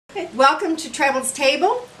Welcome to Treble's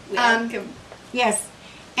table. Welcome. Yes,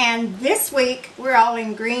 and this week we're all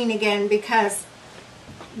in green again because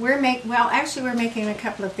we're making a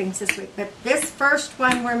couple of things this week. But this first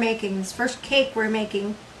one we're making, this first cake we're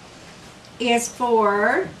making, is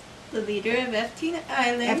for the leader of FT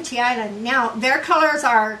Island. FT Island. Now their colors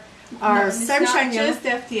are sunshine yellow. It's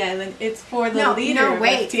not just FT Island. It's for the leader. No, of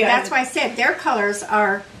wait. FT That's Island. why I said their colors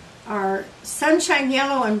are sunshine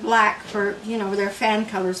yellow and black for, you know, their fan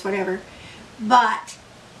colors, whatever. But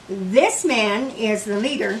this man is the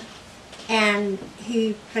leader, and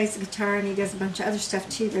he plays the guitar and he does a bunch of other stuff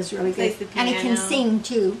too. That's really good, and he can sing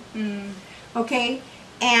too. Okay,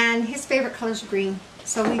 and his favorite color is green,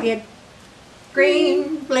 so we did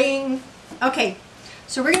green bling. Okay,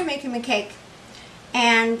 so we're gonna make him a cake,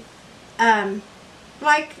 and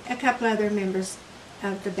like a couple other members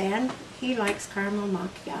of the band, he likes caramel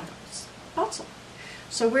macchiatos also.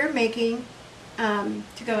 So we're making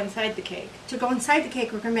to go inside the cake. To go inside the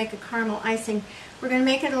cake, we're going to make a caramel icing. We're going to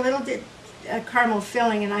make it a little caramel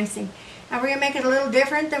filling and icing. And we're going to make it a little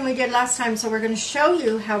different than we did last time, so we're going to show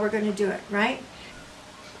you how we're going to do it, right?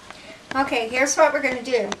 Okay, here's what we're going to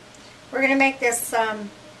do. We're going to make this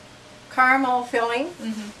caramel filling.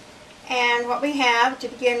 And what we have to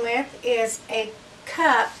begin with is a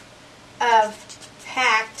cup of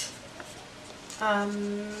packed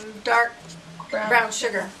dark brown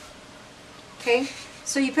sugar. Okay,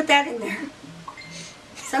 so you put that in there.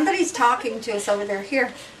 Somebody's talking to us over there.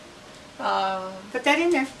 Here. Put that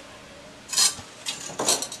in there.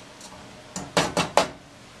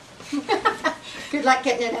 Good luck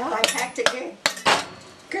getting it out. I packed it good.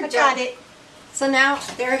 Good job. Got it. So now,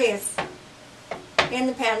 there it is. In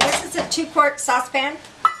the pan. This is a 2-quart saucepan.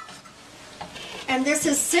 And this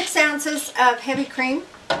is 6 ounces of heavy cream.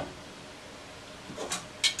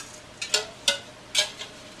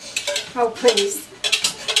 Oh, please.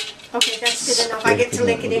 Okay, that's good enough. I get to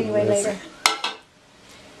lick it anyway later.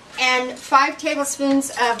 And 5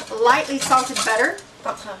 tablespoons of lightly salted butter.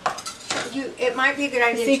 It might be a good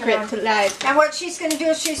idea Secret to life. Now what she's going to do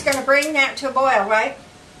is she's going to bring that to a boil, right?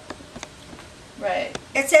 Right.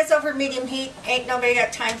 It says over medium heat. Ain't nobody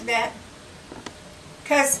got time for that.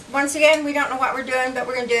 Because, once again, we don't know what we're doing, but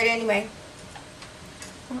we're going to do it anyway.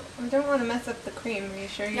 We don't want to mess up the cream. Are you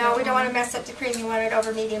sure you No, we don't want to mess up the cream. You want it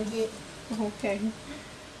over medium heat. Okay.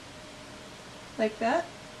 Like that?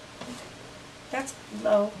 That's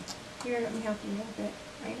low. Here, let me help you a little bit.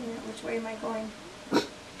 Wait a minute, which way am I going?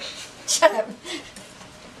 Shut up.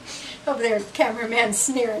 Over there, the cameraman's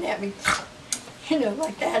sneering at me. You know,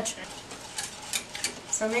 like that.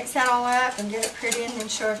 So mix that all up and get it pretty and then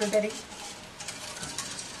show everybody.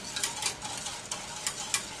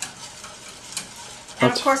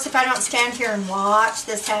 And of course, if I don't stand here and watch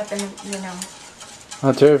this happen, you know.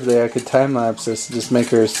 Alternatively, I could time lapse this, just make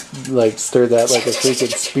her like stir that like a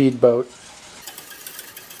freaking speedboat.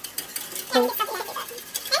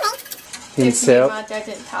 Mima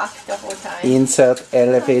doesn't talk the whole time. Insert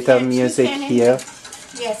elevator music here.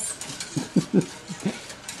 Yes.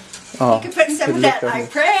 Oh, you could put some of that "I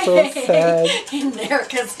pray" so sad. in there,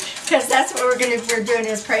 because that's what we're doing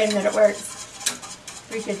is praying that it works.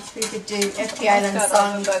 We could do FT Island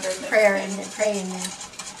song prayer and pray in there.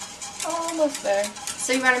 Almost there.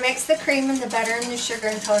 So you want to mix the cream and the butter and the sugar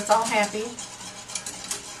until it's all happy.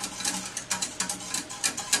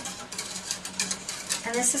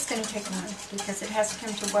 And this is going to take a while because it has to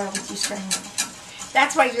come to a boil with you stirring it.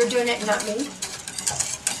 That's why you're doing it and not me.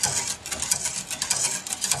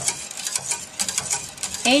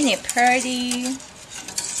 Ain't it pretty?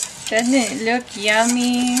 Doesn't it look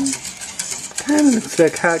yummy? Kind of looks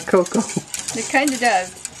like hot cocoa. It kind of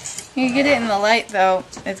does. You get it in the light though,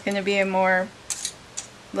 it's going to be a more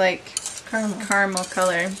like caramel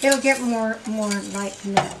color. It'll get more light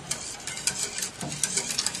than that.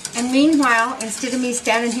 And meanwhile, instead of me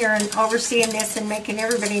standing here and overseeing this and making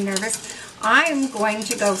everybody nervous, I'm going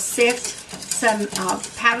to go sift some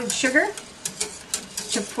powdered sugar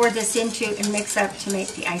to pour this into and mix up to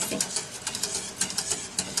make the icing.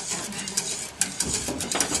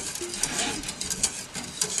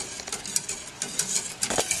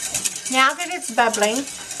 Now that it's bubbling,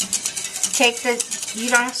 you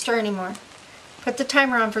don't have to stir anymore. Put the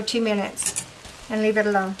timer on for 2 minutes and leave it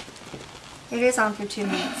alone. It is on for 2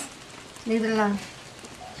 minutes. Leave it alone.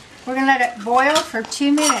 We're going to let it boil for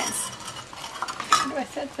 2 minutes. How do I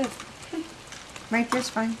set this? Right there's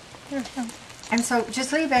fine. And so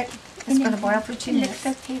just leave it. It's going to boil for 2 minutes. It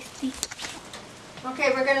looks so tasty.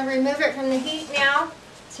 Okay, we're going to remove it from the heat now.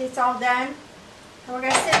 See, it's all done. And we're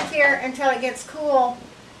going to sit here until it gets cool.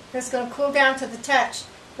 It's going to cool down to the touch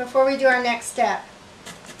before we do our next step.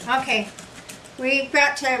 Okay, We've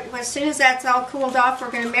got to, as soon as that's all cooled off, we're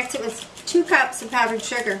going to mix it with 2 cups of powdered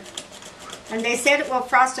sugar. And they said it will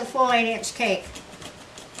frost a full 8-inch cake.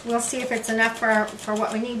 We'll see if it's enough for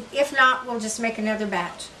what we need. If not, we'll just make another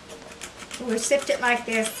batch. We sift it like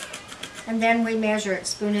this, and then we measure it.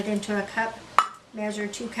 Spoon it into a cup, measure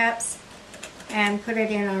 2 cups, and put it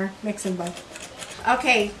in our mixing bowl.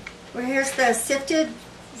 Okay, well, here's the sifted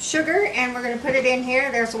sugar, and we're going to put it in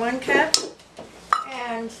here. There's 1 cup,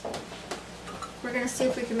 and we're going to see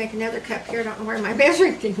if we can make another cup here. I don't know where my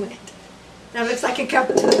measuring thing went. That looks like a cup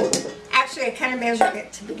of tea. Actually, I kind of measured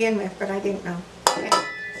it to begin with, but I didn't know. Okay.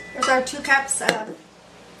 Here's our 2 cups of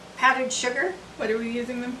powdered sugar. What are we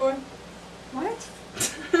using them for? What?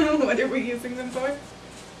 What are we using them for?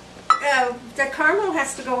 The caramel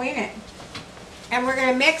has to go in it. And we're going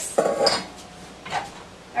to mix...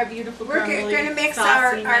 Our beautiful We're going to mix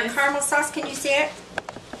our caramel sauce. Can you see it?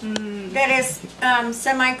 That is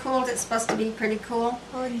semi-cooled. It's supposed to be pretty cool.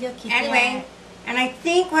 Oh, look at Anyway, and I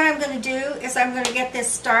think what I'm going to do is I'm going to get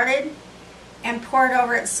this started and pour it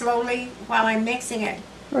over it slowly while I'm mixing it.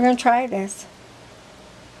 We're going to try this.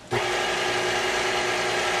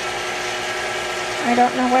 I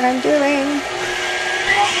don't know what I'm doing.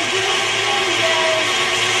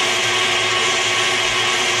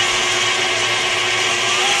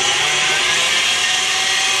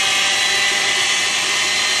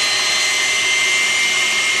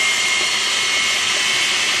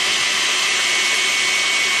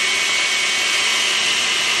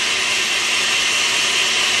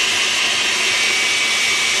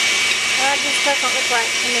 This doesn't look right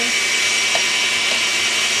to me.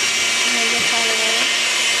 Maybe it's all the way.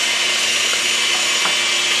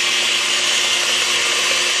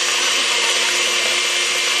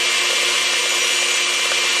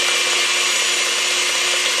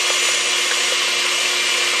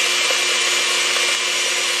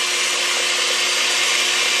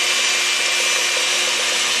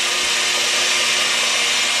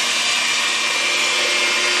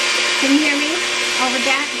 Can you hear me over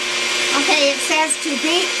that? Okay, it says to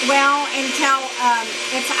beat well until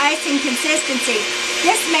it's icing consistency.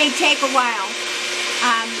 This may take a while.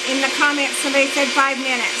 In the comments, somebody said 5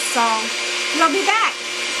 minutes, so we'll be back.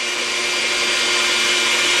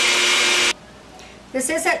 This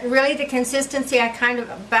isn't really the consistency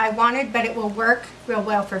I wanted, but it will work real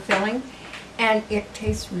well for filling, and it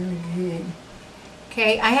tastes really good.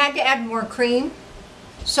 Okay, I had to add more cream,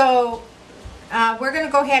 so we're going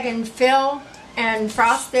to go ahead and fill and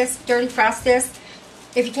frost this, dirty frost this.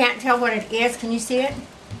 If you can't tell what it is, can you see it?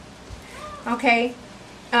 Okay,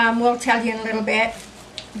 we'll tell you in a little bit.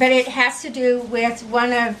 But it has to do with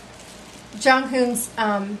one of Jong Hoon's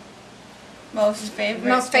most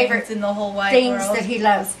favorite things in the whole wide things world that he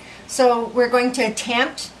loves. So we're going to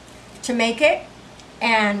attempt to make it,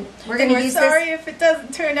 and we're going to use this. We're sorry if it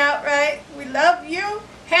doesn't turn out right. We love you.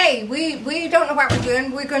 Hey, we don't know what we're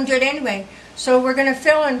doing. We're going to do it anyway. So we're going to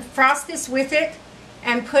fill and frost this with it,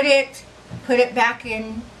 and put it back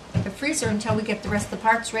in the freezer until we get the rest of the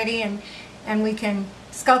parts ready, and we can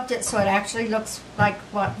sculpt it so it actually looks like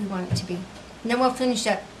what we want it to be. And then we'll finish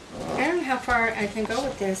up. I don't know how far I can go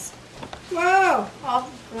with this. Whoa!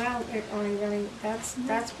 Well, it only really that's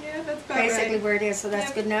basically right where it is. So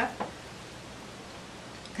that's good enough.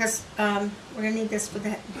 Because we're gonna need this for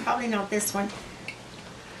that. Probably not this one.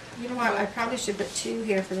 You know what? I probably should put 2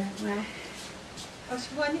 here for that. Well. I was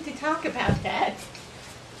wanting to talk about that.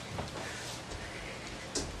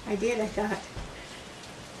 I did, I thought.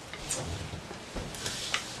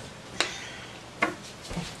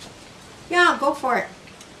 Yeah, go for it.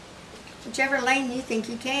 Whichever lane you think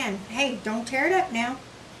you can. Hey, don't tear it up now.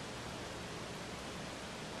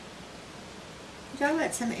 Gotta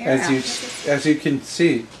let some air out. As you can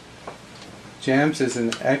see, Jams is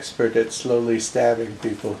an expert at slowly stabbing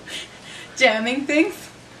people. Jamming things?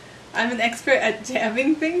 I'm an expert at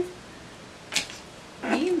jamming things?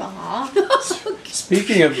 Meemaw.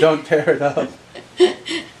 Speaking of don't tear it up. I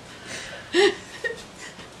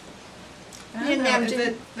don't know. Is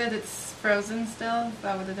it that it's frozen still? Is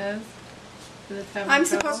that what it is? I'm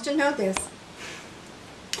supposed to know this.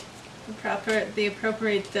 The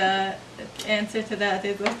appropriate answer to that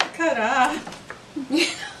is cut off.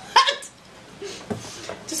 What?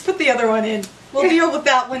 Just put the other one in. We'll deal with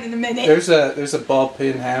that one in a minute. There's a ball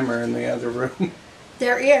peen hammer in the other room.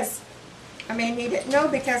 There is. I may need it. No,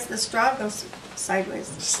 because the straw goes sideways.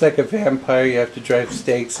 It's like a vampire. You have to drive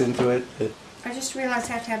stakes into it. I just realized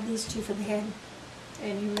I have to have these 2 for the head.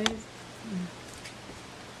 Anyways.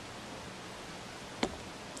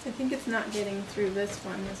 I think it's not getting through this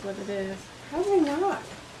one is what it is. Probably not.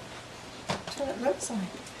 That's what it looks like.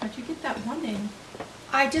 How'd you get that one in?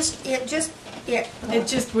 It just It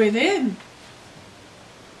just went in.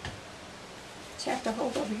 You have to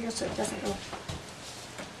hold over here so it doesn't go.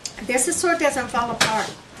 This is so it doesn't fall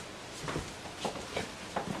apart.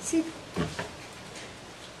 See?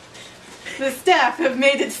 The staff have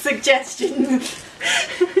made a suggestion.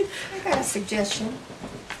 I got a suggestion.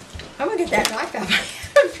 I'm gonna get that knife out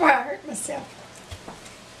before I hurt myself.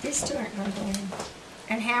 These two aren't gonna go in.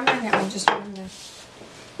 And hammering it will just ruin the...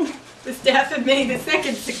 The staff have made a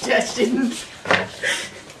second suggestion.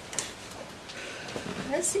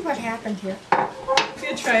 Let's see what happened here. I'm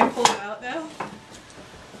gonna try and pull it out now.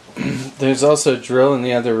 There's also a drill in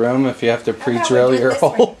the other room if you have to How about we pre-drill do it your this way?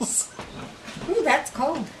 holes. Ooh, that's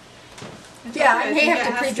cold. Yeah, I may have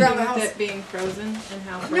to pre-drill the holes. It being frozen and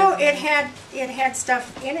how frozen No, it had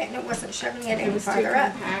stuff in it and it wasn't shoving it any was too farther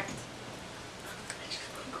up. compact.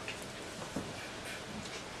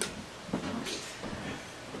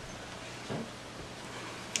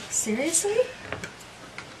 Seriously?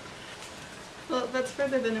 Well, that's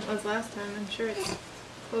further than it was last time. I'm sure it's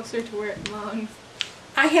closer to where it belongs.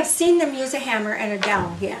 I have seen them use a hammer and a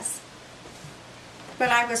dowel, yes. But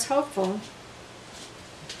I was hopeful.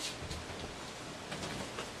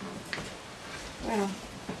 Well,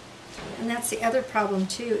 and that's the other problem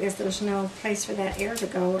too, is there's no place for that air to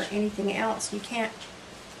go or anything else. You can't.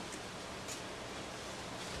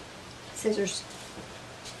 Scissors.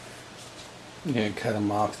 You can cut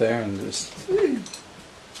them off there and just...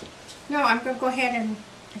 No, I'm going to go ahead and,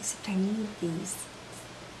 except I need these.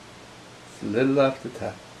 a little off the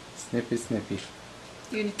top. Snippy, snippy.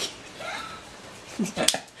 Unique.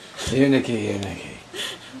 Unicky.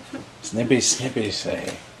 Snippy, snippy,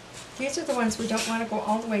 say. These are the ones we don't want to go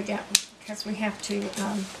all the way down because we have to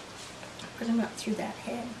put them up through that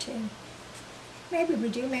head too. Maybe we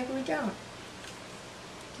do, maybe we don't.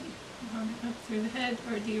 Do you want it up through the head,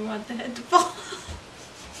 or do you want the head to fall?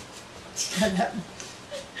 Shut up.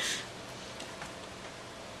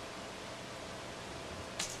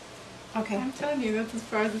 Okay. I'm telling you, that's as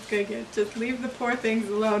far as it's gonna get. Just leave the poor things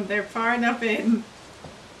alone. They're far enough in.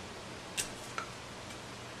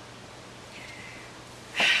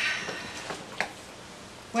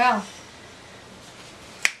 Well,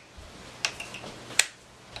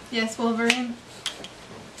 Yes, Wolverine.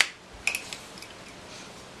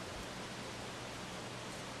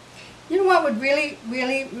 you know what would really,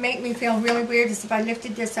 really make me feel really weird is if I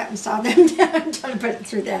lifted this up and saw them down trying to put it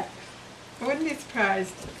through that. I wouldn't be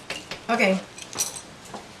surprised. Okay.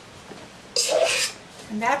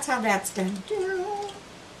 And that's how that's done.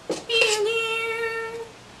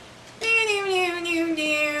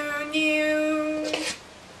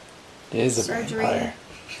 It is a Surgery. vampire.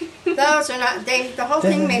 Those are not, the whole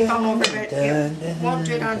thing may fall over, but it won't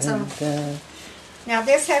do it on some. Now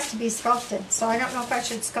this has to be sculpted, so I don't know if I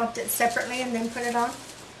should sculpt it separately and then put it on.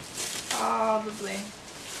 Probably.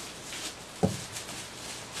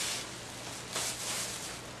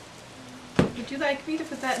 Would you like me to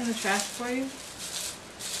put that in the trash for you?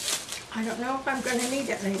 I don't know if I'm going to need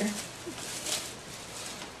it later.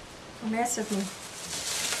 Don't mess with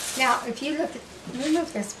me. Now, if you look at,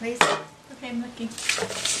 remove this, please. Okay, I'm looking.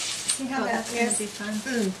 See how that That's gonna is? be fun.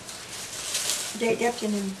 They dipped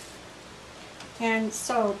in. And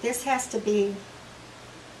so this has to be.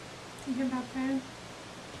 You hear about that?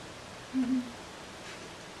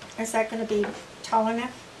 Is that going to be tall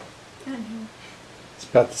enough? I don't know. It's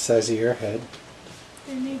about the size of your head.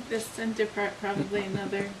 They need this center part probably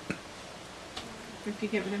another, if you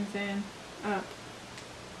get what I'm saying, up.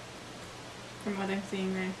 From what I'm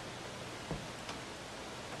seeing there.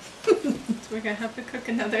 So we're gonna have to cook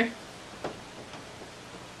another.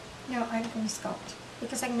 No, I'm going to sculpt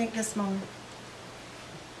because I can make this smaller.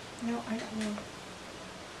 No, I don't know.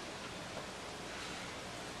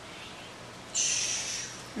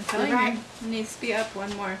 I'm telling You're right. you, it needs to be up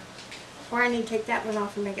one more. Or I need to take that one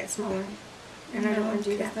off and make it smaller. And I don't want to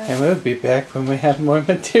do that. And we'll be back when we have more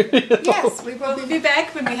material. Yes, we will We'll be. be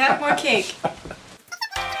back when we have more cake.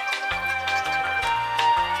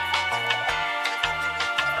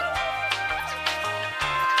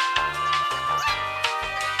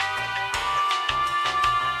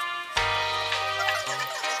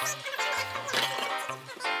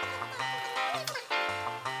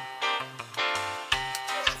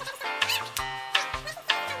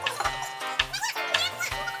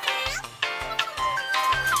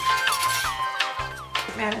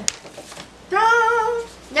 Matter.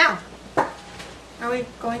 Now, are we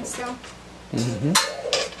going still?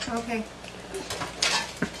 Mm-hmm. Okay.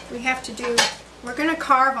 We have to do, we're going to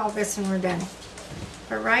carve all this when we're done.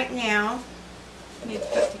 But right now, Need to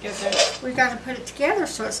put together. we got to put it together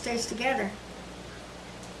so it stays together.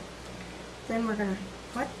 Then we're going to,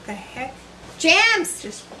 what the heck? Jams!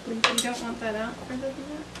 Just, you don't want that out further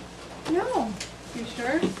than that? No. You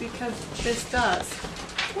sure? Because this does.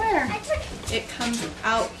 Where? It comes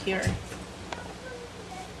out here.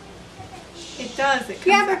 It does. It comes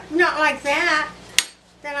Yeah, out. but not like that.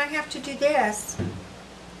 Then I have to do this.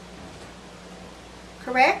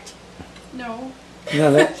 Correct? No.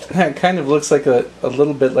 No, that kind of looks like a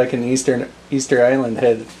little bit like an Easter Island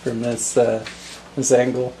head from this this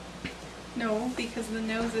angle. No, because the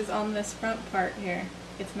nose is on this front part here.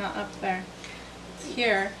 It's not up there. It's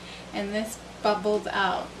here, and this bubbles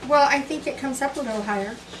out. Well, I think it comes up a little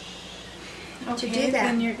higher. Okay, do that.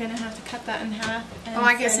 then you're gonna have to cut that in half. And Oh,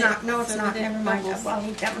 I guess set it not. No, it's so not. that it Never mind. bubbles. I'll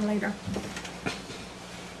eat that one later.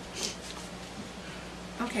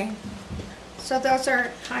 Okay. So those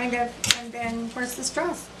are kind of, and then where's the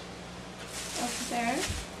straws? Over there.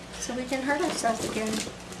 So we can hurt ourselves again.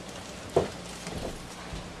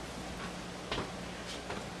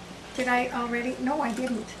 Did I already? No, I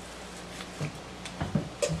didn't.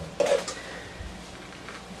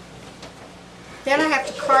 Then I have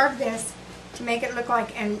to carve this to make it look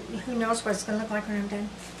like, and who knows what it's going to look like when I'm done.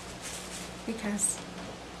 Because,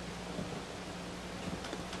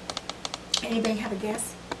 anybody have a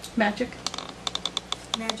guess? Magic.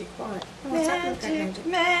 Magic what? Oh, it's not look like magic.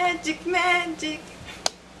 Magic, magic.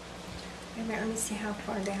 Wait a minute, let me see how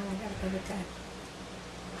far down I gotta go with that.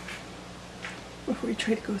 Before you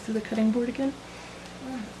try to go through the cutting board again?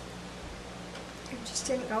 It just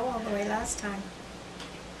didn't go all the way last time.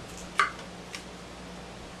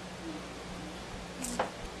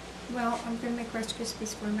 Well, I'm gonna make Rice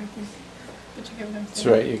Krispies for my thing. But you get what I'm That's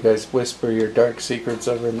saying. right, you guys whisper your dark secrets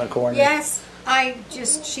over in the corner. Yes,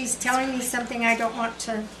 she's telling me something I don't want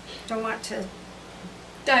to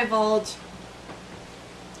Divulge.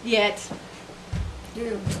 Yet.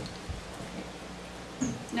 do.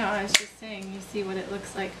 No, I was just saying, you see what it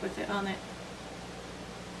looks like with it on it.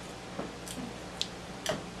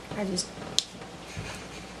 I'm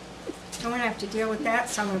gonna have to deal with that,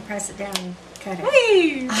 so I'm gonna press it down and cut it.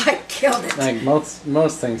 Hey! I killed it. Like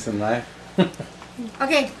most things in life.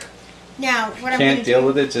 Okay, now what I'm Can't gonna deal do.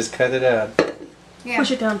 with it, just cut it out. Yeah.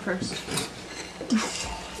 Push it down first.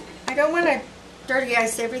 I don't want to dirty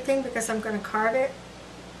ice everything because I'm going to carve it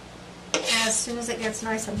as soon as it gets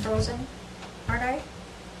nice and frozen. Aren't I?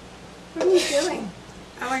 What are you doing?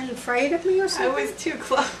 Are you afraid of me or I something? was too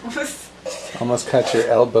close. Almost cut your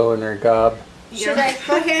elbow in her gob. Should I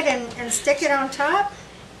go ahead and stick it on top?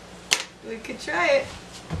 We could try it.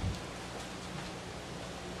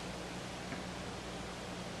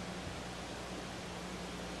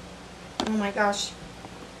 Oh my gosh.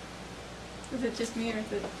 Is it just me or is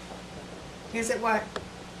Is it what?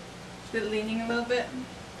 it leaning a little bit?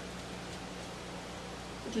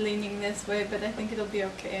 It's leaning this way, but I think it'll be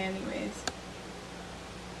okay anyways.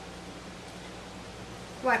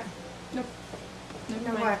 What? Nope. Never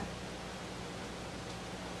No, mind. what?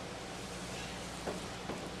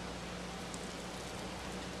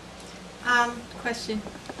 Question.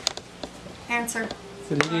 Answer.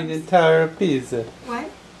 The Leaning Tower of Pisa. What?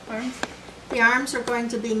 Arms? The arms are going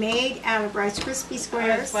to be made out of Rice Krispie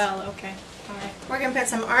squares. As well, okay. Alright. We're going to put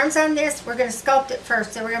some arms on this. We're going to sculpt it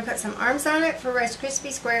first. So we're going to put some arms on it for Rice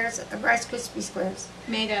Krispie squares, Rice Krispie squares.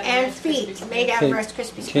 Made out of And Rice Krispie feet squares. made out of Rice Krispie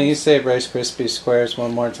squares. Can you say Rice Krispie squares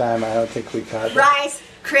one more time? I don't think we caught it. Rice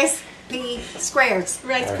Krispie squares.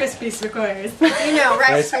 Rice Krispie squares. You know,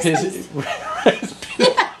 Rice Rice Krispies. Rice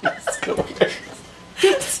squares.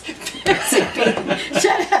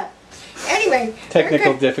 Shut up. Anyway,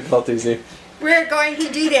 Technical difficulties here. we're going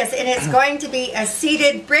to do this, and it's going to be a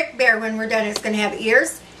seated brick bear when we're done. It's going to have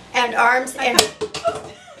ears and arms and...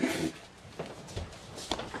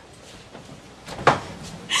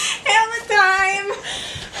 Hammer time!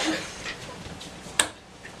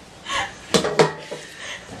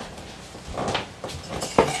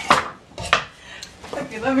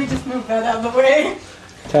 Okay, let me just move that out of the way.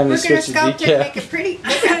 Time to We're going to switch to sculpt it and make decaf. it pretty. Look,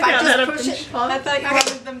 if I just push it... I thought you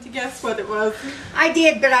wanted them to guess what it was. I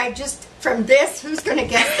did, but I just... From this, who's going to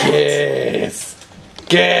guess that? Guess.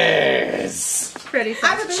 Guess. Pretty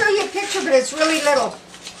I would show you a picture, but it's really little.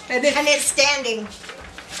 And it's standing.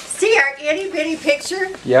 See our itty bitty picture?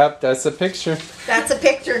 Yep, that's a picture. That's a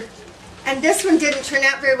picture. And this one didn't turn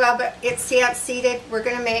out very well, but see how it's seated? We're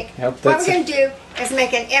going to make... Yep, what that's we're going to do is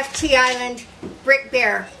make an FT Island brick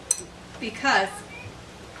bear. Because.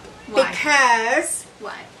 Why?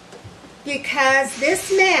 Why? Because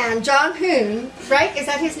this man, Jong Hoon, right? Is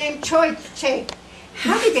that his name? Che.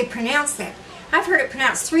 How did they pronounce that? I've heard it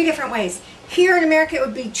pronounced 3 different ways. Here in America it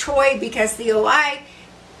would be Choi because the OI,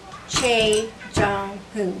 Che Jong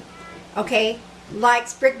Hoon, okay,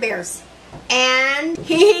 likes brick bears. and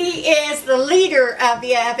he is the leader of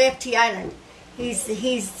FT Island. He's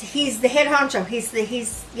the head honcho.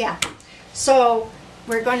 He's yeah. So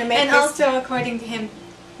we're going to make And this, also, according to him,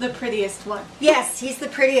 the prettiest one. yes, he's the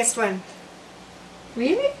prettiest one.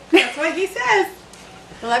 Really? That's what he says.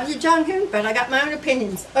 I love you, Jong Hoon, but I got my own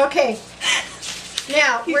opinions. Okay.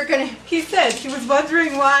 Now we're gonna. He said he was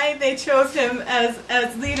wondering why they chose him as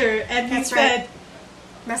leader, and he That's said, right.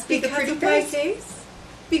 Must be the "Because pretty of my face. face,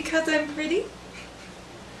 because I'm pretty."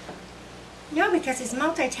 No, because he's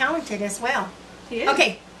multi-talented as well. He is.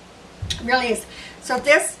 Okay, really is. So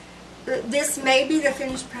this may be the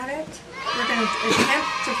finished product. We're going to attempt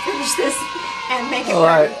to finish this and make it. Well,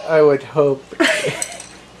 right. I would hope. I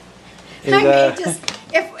may just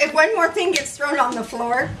if one more thing gets thrown on the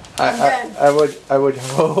floor, I'm done. I would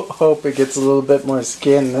hope it gets a little bit more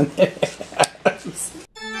skin than it has.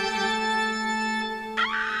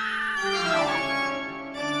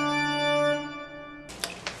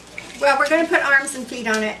 Well, we're going to put arms and feet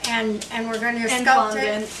on it, and we're going to And sculpt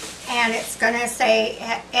fondant. it, and it's going to say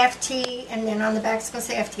FT, and then on the back it's going to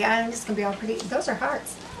say FT Island. It's going to be all pretty. Those are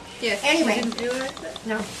hearts. Yes. Anyway. You didn't realize that?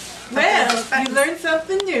 No. Well, you learn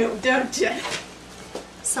something new, don't you?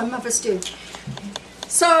 Some of us do.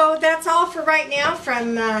 So that's all for right now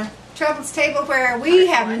from Treble's Table, where we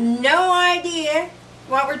have no idea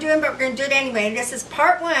what we're doing, but we're going to do it anyway. This is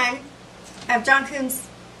part 1 of Jong Hoon's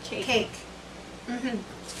cake.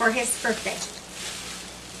 For his birthday.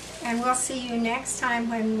 And we'll see you next time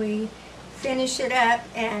when we finish it up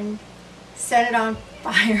and set it on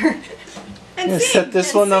fire. And You sing, set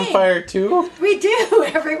this and one on sing. fire too? We do,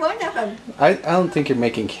 every one of them. I don't think you're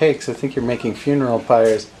making cakes. I think you're making funeral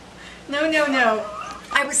pyres. No, no, no.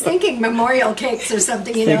 I was thinking memorial cakes or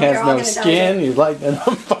something, you know. Thing They're has all no gonna die. skin. You light it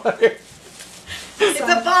on fire. It's a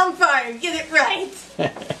bonfire. Get it right.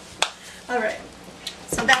 All right.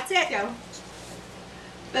 So that's it. Go.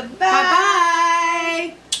 Bye-bye.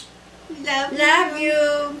 Bye-bye. Love Love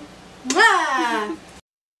you. Mwah.